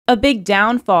a big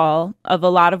downfall of a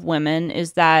lot of women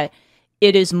is that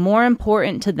it is more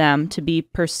important to them to be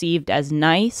perceived as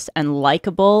nice and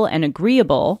likable and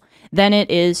agreeable than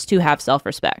it is to have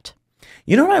self-respect.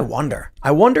 You know what I wonder?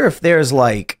 I wonder if there's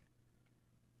like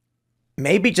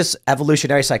maybe just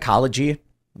evolutionary psychology.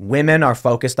 Women are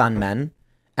focused on men.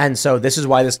 And so this is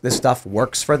why this stuff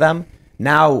works for them.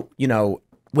 Now, you know,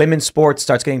 women's sports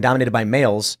starts getting dominated by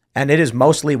males, and it is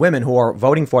mostly women who are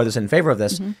voting for this in favor of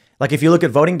this. Like if you look at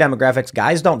voting demographics,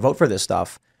 guys don't vote for this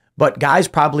stuff, but guys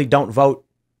probably don't vote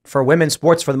for women's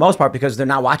sports for the most part because they're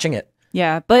not watching it.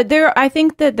 Yeah, but I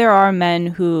think that there are men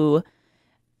who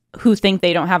think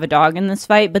they don't have a dog in this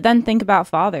fight, but then think about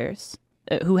fathers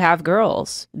who have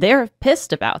girls. They're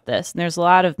pissed about this. And there's a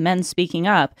lot of men speaking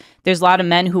up. There's a lot of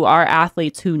men who are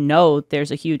athletes who know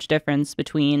there's a huge difference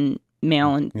between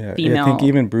male and female. I think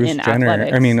even Bruce Jenner,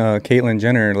 athletics. Caitlyn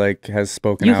Jenner, like has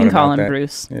spoken out about that. You can call him that.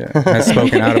 Bruce. Yeah, has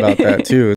spoken out about that too.